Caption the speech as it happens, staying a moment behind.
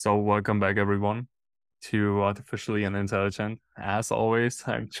So welcome back everyone to Artificially and Intelligent. As always,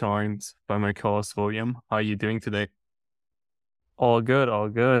 I'm joined by my co-host William. How are you doing today? All good, all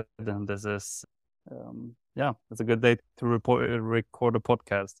good. And this is, yeah, it's a good day to record a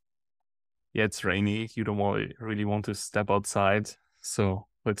podcast. Yeah, it's rainy. You don't really want to step outside. So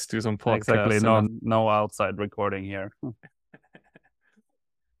let's do some Exactly. podcasts No, and no outside recording here.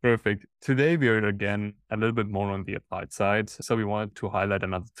 perfect. Today we are again a little bit more on the applied side. So we wanted to highlight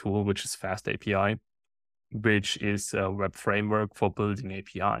another tool, which is FastAPI, which is a web framework for building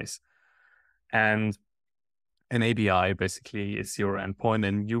APIs. And an API basically is your endpoint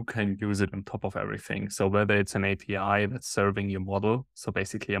and you can use it on top of everything. So whether it's an API that's serving your model, so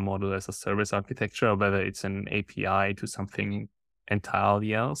basically a model as a service architecture, or whether it's an API to something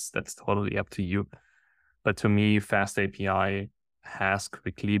entirely else, that's totally up to you. But to me, FastAPI has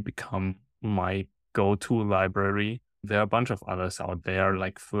quickly become my go-to library. There are a bunch of others out there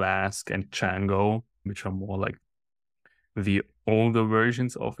like Flask and Django, which are more like the older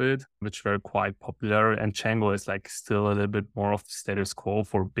versions of it, which were quite popular. And Django is like still a little bit more of the status quo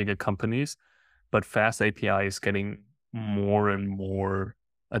for bigger companies. But Fast API is getting more and more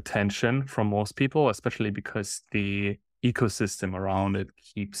attention from most people, especially because the ecosystem around it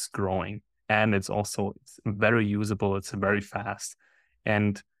keeps growing. And it's very usable, it's very fast.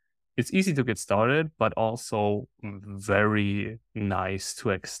 And it's easy to get started, but also very nice to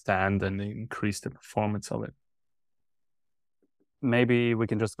extend and increase the performance of it. Maybe we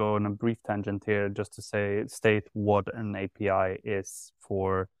can just go on a brief tangent here just to state what an API is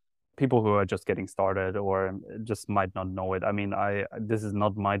for people who are just getting started or just might not know it. I mean, I this is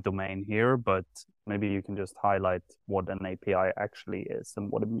not my domain here, but maybe you can just highlight what an API actually is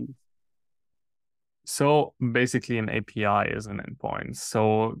and what it means. So basically, an API is an endpoint.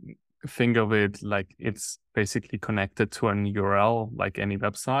 So think of it like it's basically connected to an URL, like any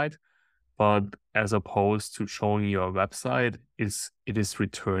website, but as opposed to showing you a website, it is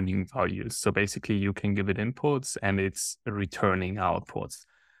returning values. So basically, you can give it inputs and it's returning outputs.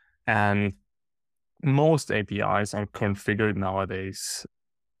 And most APIs are configured nowadays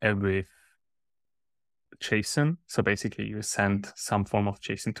with JSON. So basically, you send some form of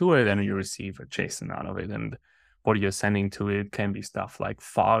JSON to it and you receive a JSON out of it. And what you're sending to it can be stuff like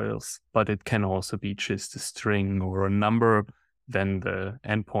files, but it can also be just a string or a number. Then the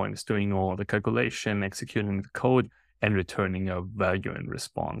endpoint is doing all the calculation, executing the code, and returning a value in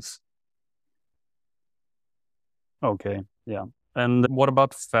response. Okay, yeah. And what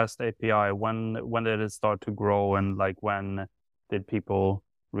about Fast API? When did it start to grow and like when did people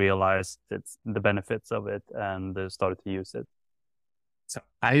realize it's the benefits of it and started to use it? So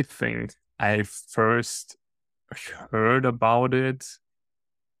I think I first heard about it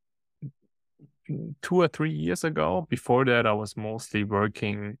 2 or 3 years ago. Before that, I was mostly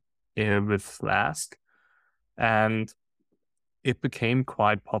working with Flask, and it became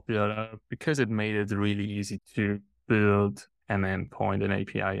quite popular because it made it really easy to build an endpoint, an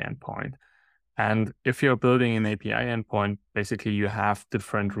API endpoint. And if you're building an API endpoint, basically you have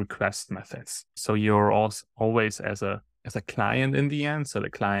different request methods. So you're also always as a client in the end. So the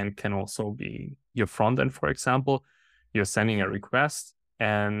client can also be your front end, for example. You're sending a request,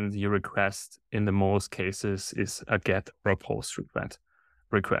 and your request in the most cases is a get or a post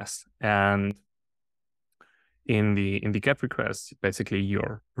request. And in the get request, basically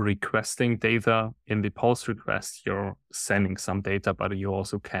you're requesting data. In the post request, you're sending some data, but you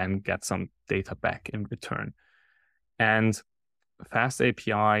also can get some data back in return. And Fast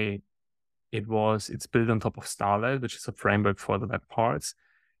API, it's built on top of Starlight, which is a framework for the web parts.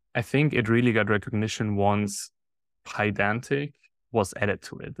 I think it really got recognition once Pydantic was added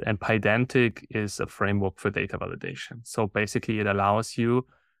to it. And Pydantic is a framework for data validation. So basically it allows you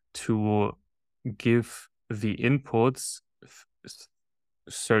to give the inputs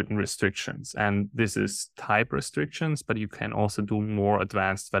certain restrictions. And this is type restrictions, but you can also do more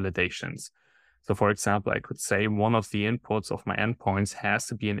advanced validations. So for example, I could say one of the inputs of my endpoints has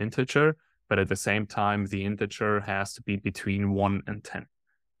to be an integer, but at the same time, the integer has to be between 1 and 10.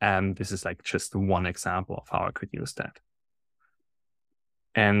 And this is like just one example of how I could use that.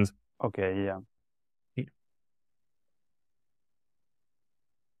 And Okay, yeah.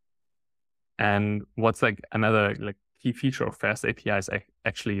 and what's like another like key feature of Fast API is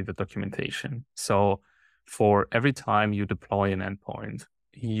actually the documentation. So for every time you deploy an endpoint,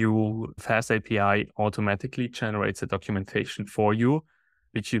 Fast API automatically generates a documentation for you,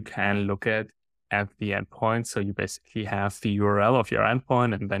 which you can look at the endpoint. So you basically have the URL of your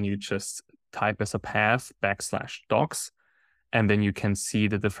endpoint, and then you just type as a path /docs, and then you can see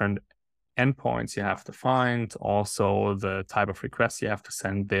the different endpoints you have to find, also the type of request you have to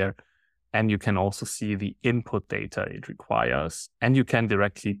send there. And you can also see the input data it requires. And you can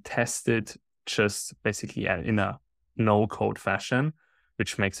directly test it just basically in a no-code fashion,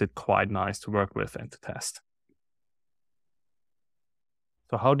 which makes it quite nice to work with and to test.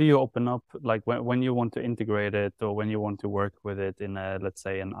 So how do you open up, like when you want to integrate it or when you want to work with it in a, let's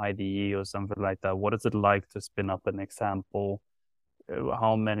say, an IDE or something like that? What is it like to spin up an example?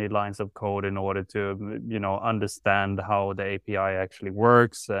 How many lines of code in order to, understand how the API actually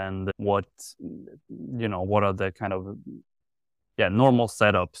works, and what are the kind of normal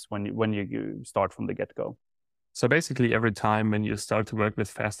setups when you start from the get-go? So basically, every time when you start to work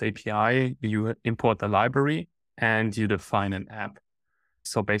with FastAPI, you import the library and you define an app.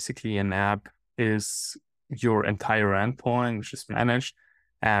 So basically, an app is your entire endpoint, which is managed,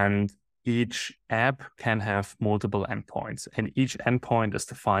 and each app can have multiple endpoints, and each endpoint is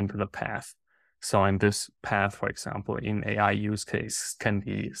defined with a path. So in this path, for example, in AI use case, can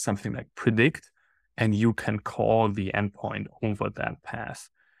be something like predict, and you can call the endpoint over that path.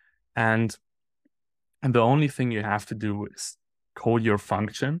 And the only thing you have to do is call your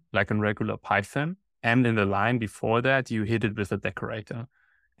function like in regular Python. And in the line before that, you hit it with a decorator.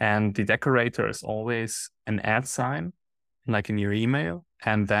 And the decorator is always an @ sign, like in your email.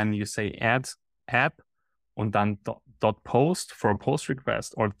 And then you say add app and then dot post for a post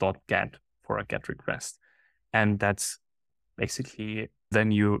request or dot get for a get request. And that's basically,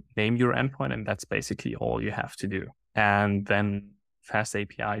 then you name your endpoint, and that's basically all you have to do. And then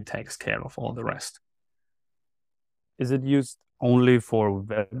FastAPI takes care of all the rest. Is it used only for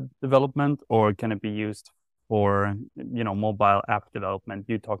web development, or can it be used for mobile app development?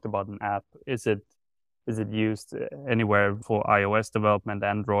 You talked about an app. Is it used anywhere for iOS development,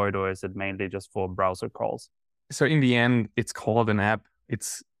 Android, or is it mainly just for browser calls? So in the end, it's called an app.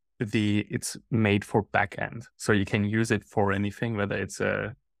 It's made for backend, so you can use it for anything, whether it's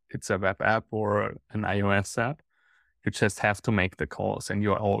a web app or an iOS app. You just have to make the calls, and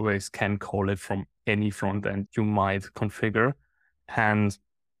you always can call it from any front end you might configure. And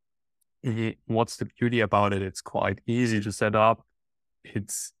what's the beauty about it? It's quite easy to set up.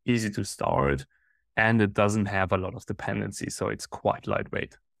 It's easy to start, and it doesn't have a lot of dependencies, so it's quite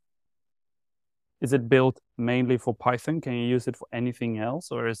lightweight. Is it built mainly for Python? Can you use it for anything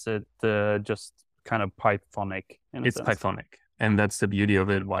else, or is it just kind of Pythonic in a sense? It's Pythonic. And that's the beauty of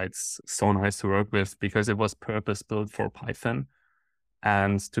it, why it's so nice to work with, because it was purpose built for Python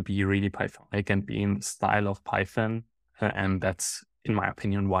and to be really Pythonic and be in the style of Python. And that's, in my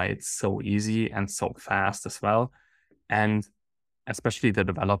opinion, why it's so easy and so fast as well. And especially the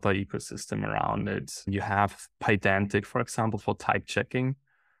developer ecosystem around it. You have Pydantic, for example, for type checking,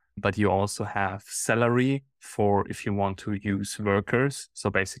 but you also have Celery for if you want to use workers. So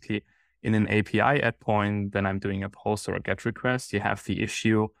basically, in an API endpoint, when I'm doing a post or a GET request, you have the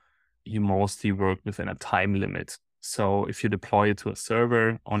issue you mostly work within a time limit. So if you deploy it to a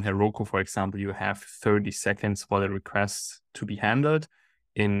server on Heroku, for example, you have 30 seconds for the request to be handled.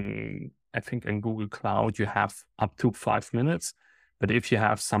 I think in Google Cloud, you have up to 5 minutes. But if you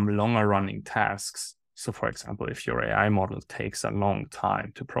have some longer running tasks, so for example, if your AI model takes a long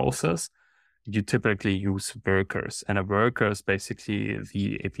time to process, you typically use workers. And a worker is basically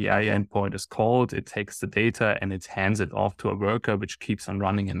the API endpoint is called, it takes the data and it hands it off to a worker, which keeps on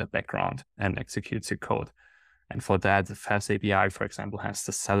running in the background and executes your code. And for that, the FastAPI, for example, has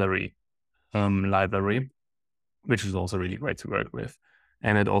the Celery library, which is also really great to work with.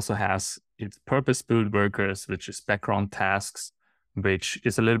 And it also has its purpose-built workers, which is background tasks, which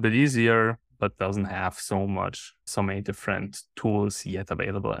is a little bit easier, but doesn't have so many different tools yet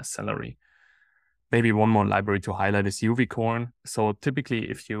available as Celery. Maybe one more library to highlight is Uvicorn. So typically,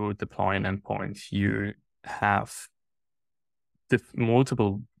 if you deploy an endpoint, you have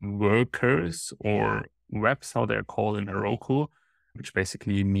multiple workers or reps, how they're called in Heroku, which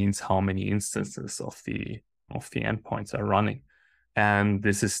basically means how many instances of the endpoints are running. And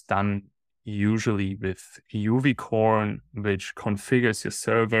this is done usually with Uvicorn, which configures your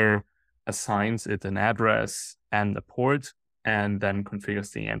server, assigns it an address and a port, and then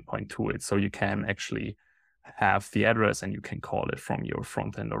configures the endpoint to it. So you can actually have the address and you can call it from your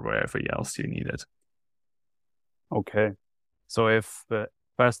front end or wherever else you need it. Okay. So if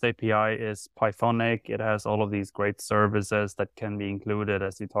FastAPI is Pythonic, it has all of these great services that can be included,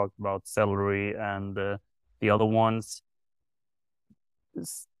 as you talked about, Celery and the other ones.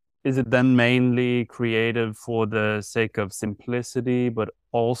 Is it then mainly created for the sake of simplicity, but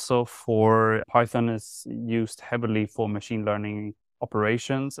also for Python is used heavily for machine learning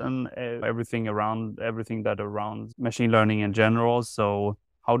operations and everything that around machine learning in general? So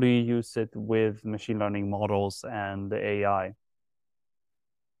How do you use it with machine learning models and the AI?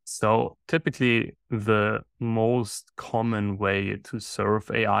 So typically, the most common way to serve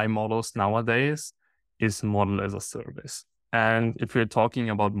AI models nowadays is model as a service. And if we're talking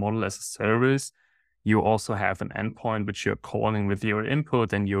about model as a service, you also have an endpoint which you're calling with your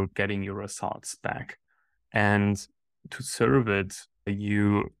input and you're getting your results back. And to serve it,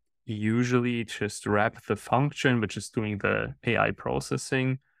 you usually just wrap the function which is doing the AI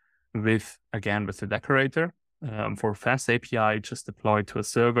processing with the decorator. For FastAPI, just deploy to a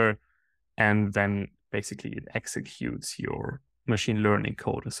server, and then basically it executes your machine learning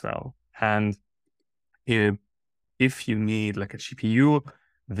code as well. And if you need like a GPU,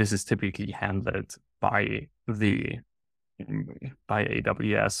 this is typically handled by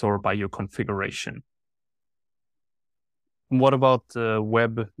AWS or by your configuration. What about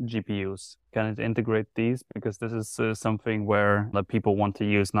web GPUs? Can it integrate these? Because this is something where that people want to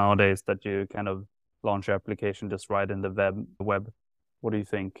use nowadays, that you kind of launch your application just right in the web. What do you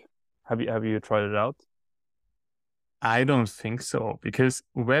think? Have you tried it out? I don't think so, because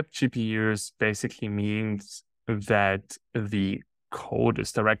web GPUs basically means that the code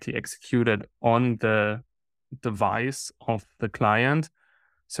is directly executed on the device of the client.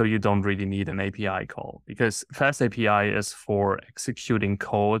 So you don't really need an API call, because FastAPI is for executing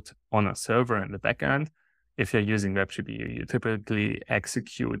code on a server in the backend. If you're using web GPU, you typically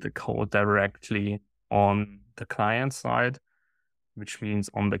execute the code directly on the client side, which means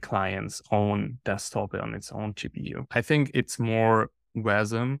on the client's own desktop on its own GPU. I think it's more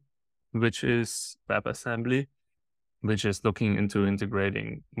WASM, which is WebAssembly, which is looking into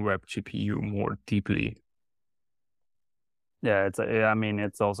integrating web GPU more deeply. Yeah, I mean,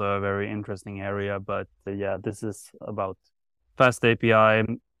 it's also a very interesting area, but yeah, this is about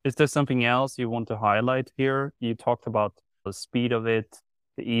FastAPI. Is there something else you want to highlight here? You talked about the speed of it,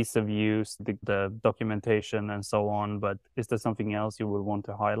 the ease of use, the documentation, and so on, but is there something else you would want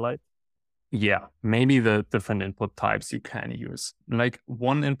to highlight? Yeah, maybe the different input types you can use. Like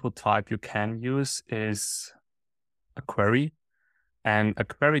one input type you can use is a query. And a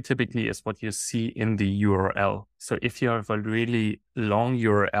query typically is what you see in the URL. So if you have a really long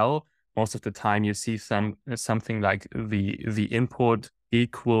URL, most of the time you see something like the input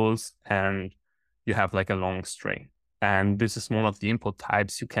equals, and you have like a long string. And this is one of the input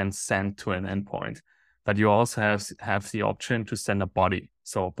types you can send to an endpoint. But you also have the option to send a body.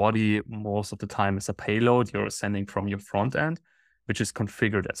 So a body most of the time is a payload you're sending from your front end, which is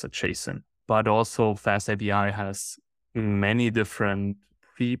configured as a JSON. But also FastAPI has many different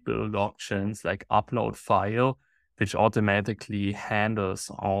pre-built options like upload file, which automatically handles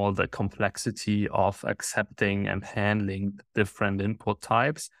all the complexity of accepting and handling different input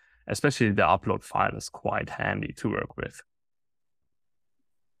types. Especially the upload file is quite handy to work with.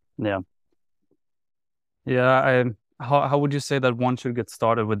 Yeah. Yeah, how would you say that one should get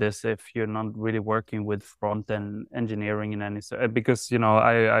started with this if you're not really working with front-end engineering in any because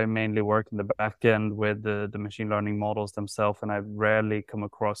I mainly work in the back end with the machine learning models themselves, and I rarely come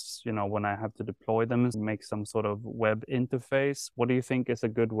across when I have to deploy them and make some sort of web interface. What do you think is a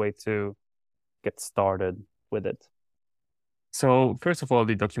good way to get started with it? So first of all,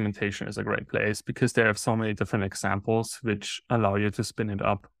 the documentation is a great place because there are so many different examples which allow you to spin it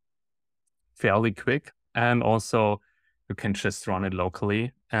up fairly quick. And also you can just run it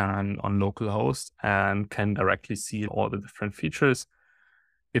locally and on localhost and can directly see all the different features.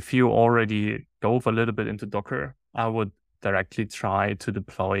 If you already dove a little bit into Docker, I would directly try to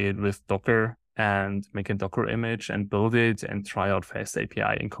deploy it with Docker and make a Docker image and build it and try out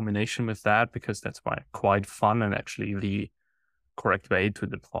FastAPI in combination with that, because that's quite fun and actually the correct way to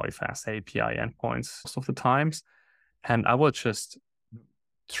deploy FastAPI endpoints most of the times. And I would just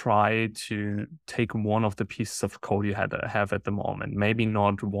try to take one of the pieces of code you have at the moment. Maybe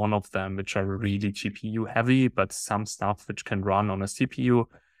not one of them which are really GPU heavy, but some stuff which can run on a CPU,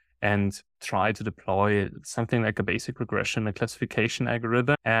 and try to deploy something like a basic regression, a classification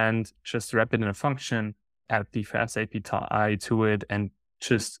algorithm, and just wrap it in a function, add the FastAPI to it, and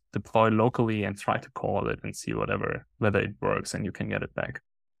just deploy locally and try to call it and see whether it works and you can get it back.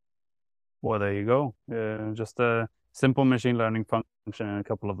 Well, there you go. Just a simple machine learning function and a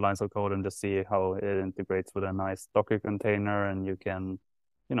couple of lines of code, and just see how it integrates with a nice Docker container, and you can,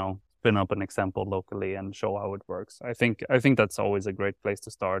 spin up an example locally and show how it works. I think that's always a great place to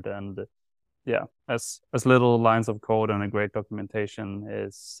start. And yeah, as little lines of code and a great documentation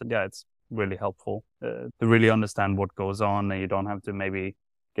it's really helpful to really understand what goes on, and you don't have to maybe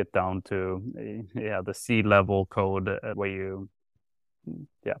get down to the C-level code where you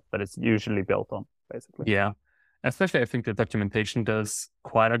that it's usually built on, basically. Yeah. Especially, I think the documentation does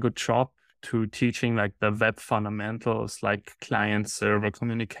quite a good job to teaching like the web fundamentals, like client-server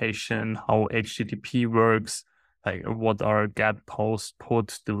communication, how HTTP works, like what are GET, POST,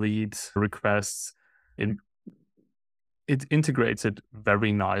 PUT, delete requests. It it integrates it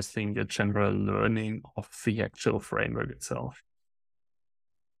very nicely in your general learning of the actual framework itself.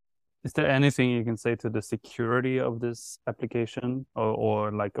 Is there anything you can say to the security of this application,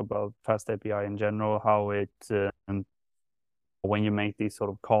 or like about FastAPI in general, how it when you make these sort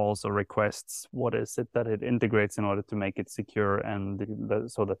of calls or requests, what is it that it integrates in order to make it secure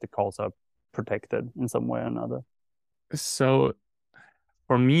and so that the calls are protected in some way or another? So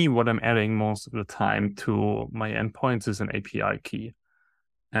for me, what I'm adding most of the time to my endpoints is an API key.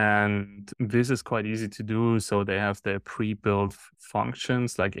 And this is quite easy to do. So they have their pre-built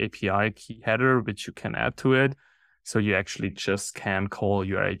functions like API key header, which you can add to it. So you actually just can call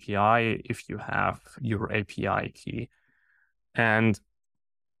your API if you have your API key. And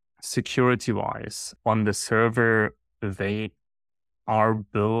security-wise, on the server, they are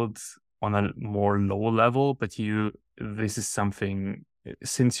built on a more low level, but this is something,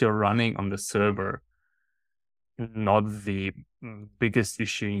 since you're running on the server, not the biggest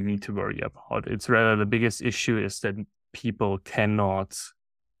issue you need to worry about. It's rather the biggest issue is that people cannot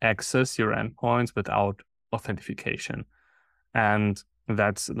access your endpoints without authentication. And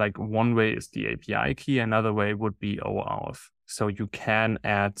that's like one way is the API key. Another way would be OAuth. So you can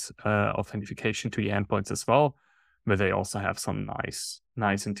add authentication to your endpoints as well, but they also have some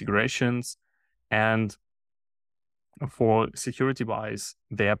nice integrations. And for security wise,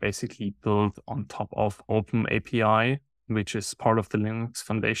 they are basically built on top of OpenAPI, which is part of the Linux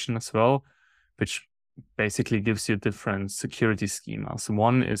Foundation as well, which basically gives you different security schemas.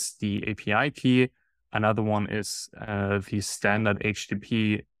 One is the API key, another one is the standard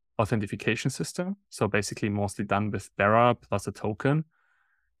HTTP authentication system. So basically mostly done with Bearer plus a token.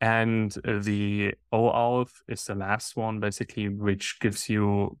 And the OAuth is the last one, basically, which gives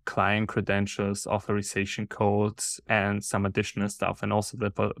you client credentials, authorization codes, and some additional stuff, and also the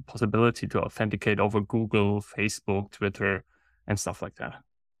possibility to authenticate over Google, Facebook, Twitter, and stuff like that.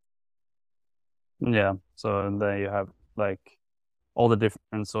 Yeah. So there you have like all the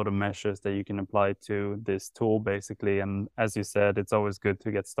different sort of measures that you can apply to this tool, basically. And as you said, it's always good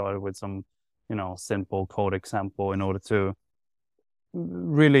to get started with some, simple code example in order to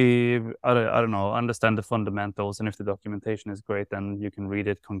really, I don't know, understand the fundamentals. And if the documentation is great, then you can read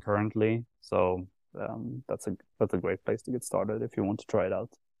it concurrently. So that's a great place to get started if you want to try it out.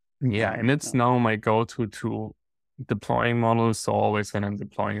 Yeah, and it's now my go-to to deploying models. So always when I'm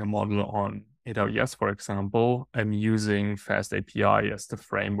deploying a model on AWS, for example, I'm using FastAPI as the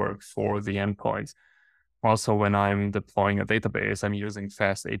framework for the endpoints. Also, when I'm deploying a database, I'm using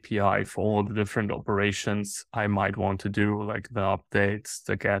FastAPI for all the different operations I might want to do, like the updates,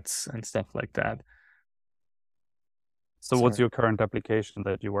 the gets, and stuff like that. So what's your current application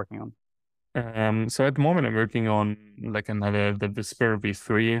that you're working on? So at the moment, I'm working on like the Whisper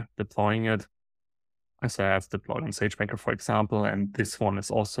v3, deploying it. So I have deployed on SageMaker, for example, and this one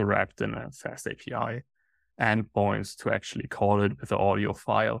is also wrapped in a FastAPI endpoints to actually call it with the audio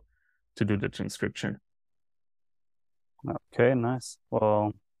file to do the transcription. Okay, nice.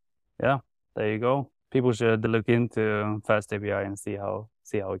 Well, yeah, there you go. People should look into FastAPI and see how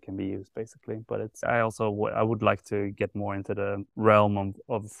it can be used, basically. But I would like to get more into the realm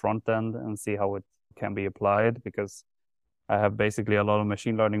of front end and see how it can be applied, because I have basically a lot of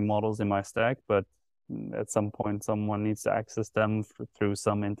machine learning models in my stack, but at some point someone needs to access them through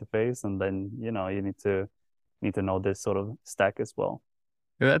some interface, and then you need to know this sort of stack as well.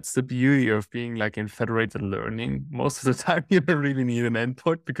 That's the beauty of being like in federated learning. Most of the time, you don't really need an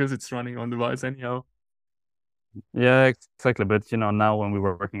endpoint because it's running on device anyhow. Yeah, exactly. But now when we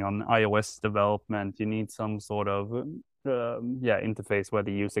were working on iOS development, you need some sort of interface where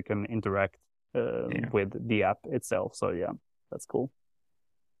the user can interact with the app itself. So yeah, that's cool.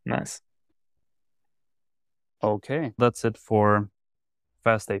 Nice. Okay, that's it for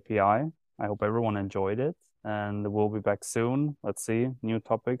FastAPI. I hope everyone enjoyed it, and we'll be back soon. Let's see, new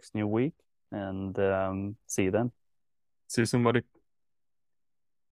topics, new week, and see you then. See you soon, buddy.